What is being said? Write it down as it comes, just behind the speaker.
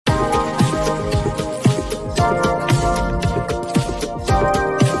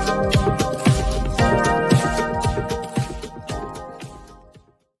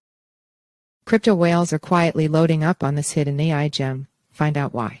Crypto whales are quietly loading up on this hidden AI gem. Find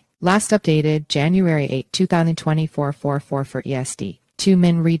out why. Last updated January 8, 2024 4:4 for ESD. 2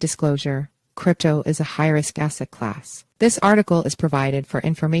 Min Redisclosure. Crypto is a high-risk asset class. This article is provided for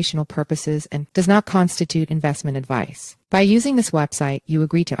informational purposes and does not constitute investment advice. By using this website, you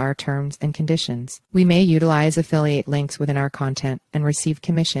agree to our terms and conditions. We may utilize affiliate links within our content and receive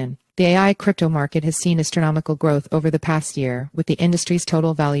commission. The AI crypto market has seen astronomical growth over the past year, with the industry's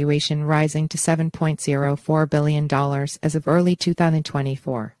total valuation rising to $7.04 billion as of early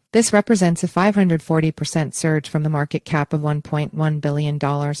 2024. This represents a 540% surge from the market cap of $1.1 billion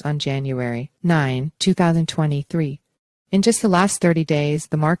on January 9, 2023. In just the last 30 days,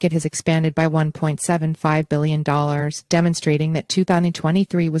 the market has expanded by $1.75 billion, demonstrating that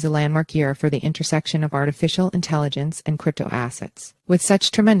 2023 was a landmark year for the intersection of artificial intelligence and crypto assets. With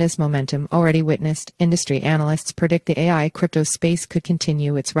such tremendous momentum already witnessed, industry analysts predict the AI crypto space could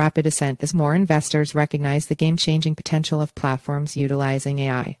continue its rapid ascent as more investors recognize the game-changing potential of platforms utilizing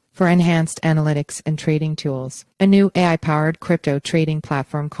AI for enhanced analytics and trading tools. A new AI-powered crypto trading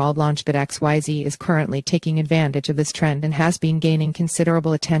platform called Launchpad XYZ is currently taking advantage of this trend and has been gaining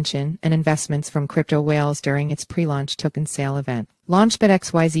considerable attention and investments from crypto whales during its pre-launch token sale event. Launchpad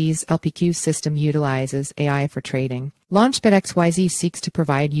XYZ's LPQ system utilizes AI for trading. Launchpad XYZ seeks to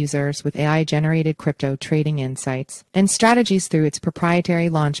provide users with AI-generated crypto trading insights and strategies through its proprietary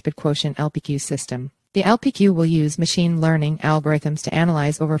Launchpad Quotient LPQ system. The LPQ will use machine learning algorithms to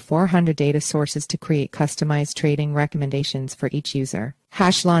analyze over 400 data sources to create customized trading recommendations for each user.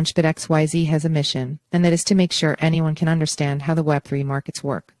 Launchpad XYZ has a mission, and that is to make sure anyone can understand how the Web3 markets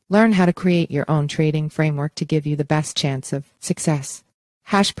work. Learn how to create your own trading framework to give you the best chance of success.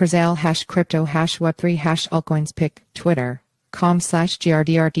 Presale, crypto, Web3, altcoins pick,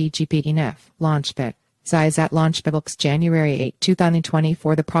 Twitter.com/GRDRDGPENF, Launchpad. XYZ at Launchpad looks January 8,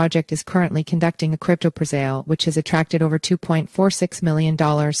 2024. The project is currently conducting a crypto presale, which has attracted over $2.46 million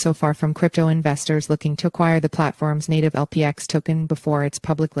so far from crypto investors looking to acquire the platform's native LPX token before its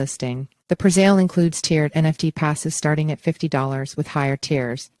public listing. The presale includes tiered NFT passes starting at $50 with higher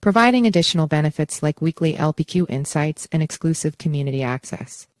tiers, providing additional benefits like weekly LPQ insights and exclusive community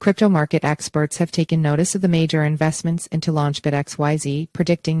access. Crypto market experts have taken notice of the major investments into Launchpad XYZ,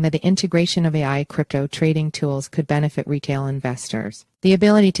 predicting that the integration of AI crypto trading tools could benefit retail investors. The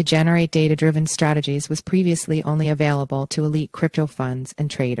ability to generate data-driven strategies was previously only available to elite crypto funds and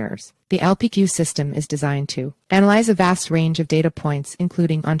traders. The LPQ system is designed to analyze a vast range of data points,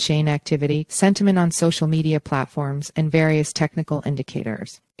 including on-chain activity, sentiment on social media platforms, and various technical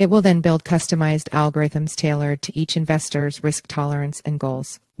indicators. It will then build customized algorithms tailored to each investor's risk tolerance and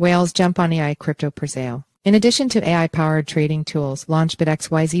goals. Whales jump on AI crypto presale. In addition to AI-powered trading tools, Launchpad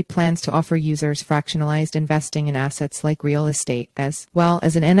XYZ plans to offer users fractionalized investing in assets like real estate, as well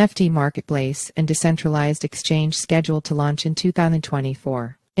as an NFT marketplace and decentralized exchange scheduled to launch in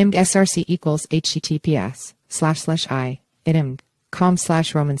 2024. IMG equals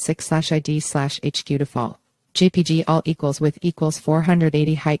https://com/roman6/id/hq default. JPG all equals width equals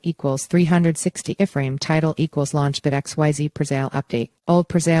 480 height equals 360 iframe title equals Launchpad XYZ presale update. Old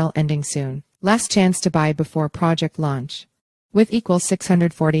presale ending soon. Last chance to buy before project launch. Width equals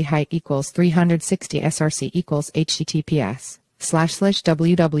 640 height equals 360 src equals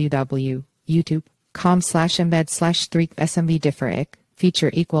https://www.youtube.com/embed/3smv differ feature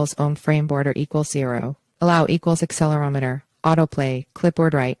equals ohm frame border equals 0. Allow equals accelerometer. Autoplay.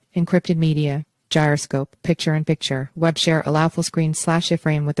 Clipboard write. Encrypted media. Gyroscope, picture-in-picture, web share allow full screen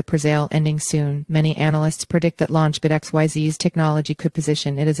 /iframe with the presale ending soon. Many analysts predict that Launchpad XYZ's technology could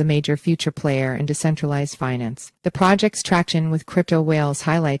position it as a major future player in decentralized finance. The project's traction with crypto whales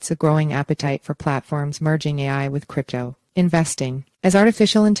highlights a growing appetite for platforms merging AI with crypto investing. As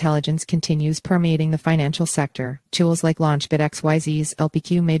artificial intelligence continues permeating the financial sector, tools like Launchpad XYZ's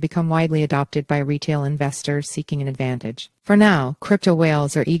LPQ may become widely adopted by retail investors seeking an advantage. For now, crypto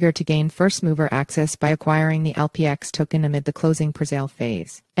whales are eager to gain first-mover access by acquiring the LPX token amid the closing presale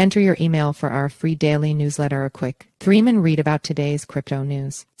phase. Enter your email for our free daily newsletter. A quick 3-minute read about today's crypto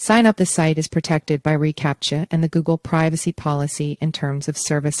news. Sign up. The site is protected by reCAPTCHA and the Google privacy policy and terms of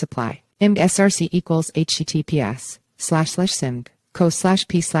service apply. IMG equals https://simg.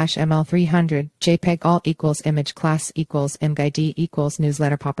 co/p/ml300 jpeg all equals image class equals imgid equals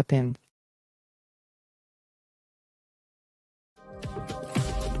newsletter pop-up img.